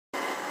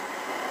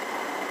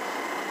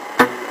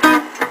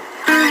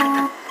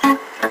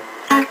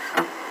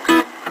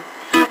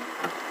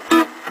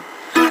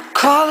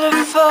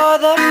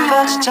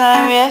first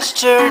time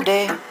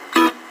yesterday.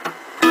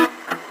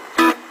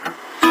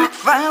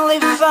 Finally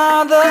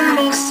found the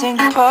missing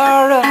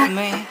part of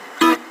me.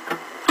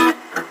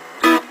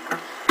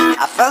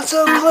 I felt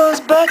so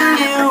close but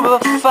you were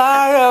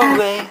far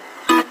away.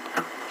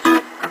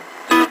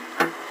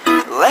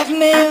 Left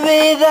me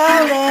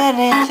without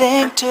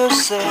anything to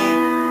say.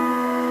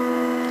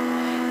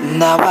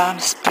 Now I'm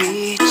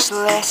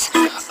speechless,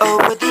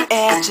 over the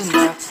edge and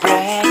I'm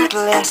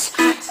breathless.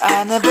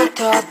 I never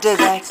thought that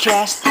I'd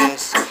catch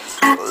this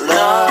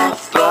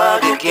love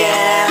bug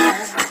again.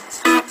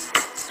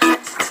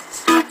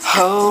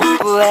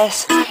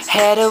 Hopeless,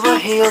 head over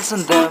heels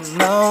in the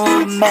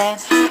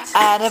moment.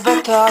 I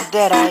never thought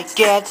that I'd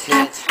get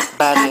hit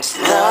by this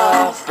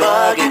love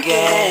bug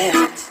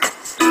again.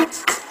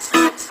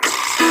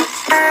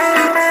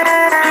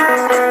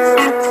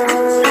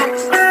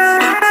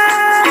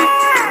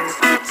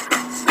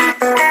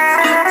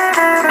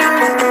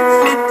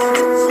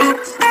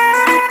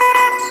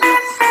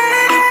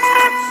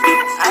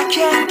 I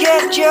can't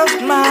get your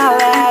smile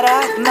out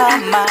of my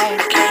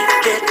mind.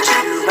 Can't get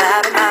you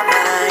out of my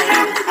mind.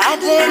 I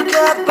think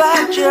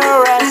about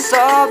your eyes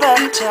all the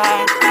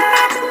time.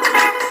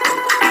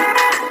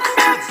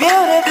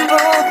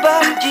 Beautiful,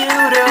 but you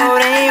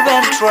don't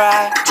even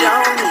try.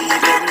 Don't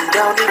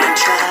even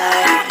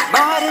try.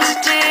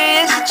 Modesty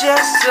is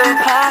just so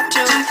hard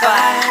to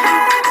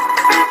find.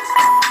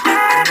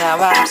 Now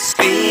I'm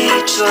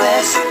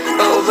speechless,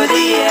 over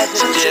the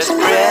edge and just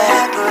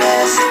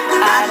breathless.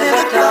 I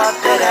never thought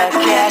that I'd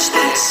catch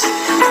this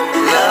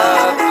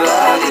love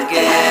bug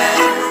again.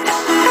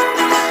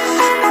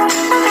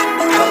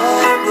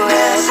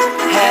 Hopeless,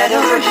 head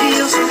over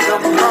heels in the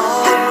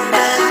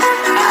moment.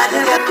 I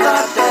never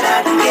thought that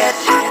I'd get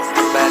hit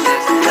by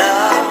this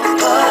love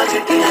bug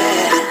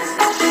again.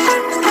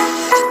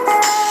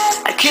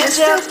 I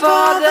kissed her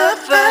for the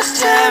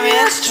first time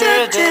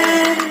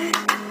yesterday.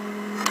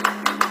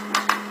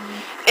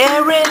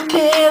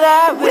 Everything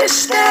I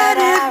wish that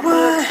I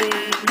would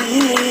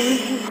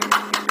be.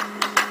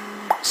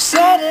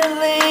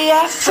 Suddenly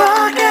I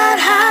forgot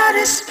how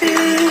to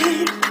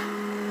speak.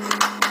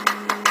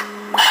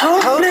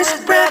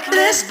 Hopeless,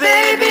 breathless,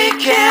 baby,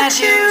 can't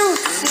you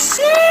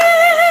see?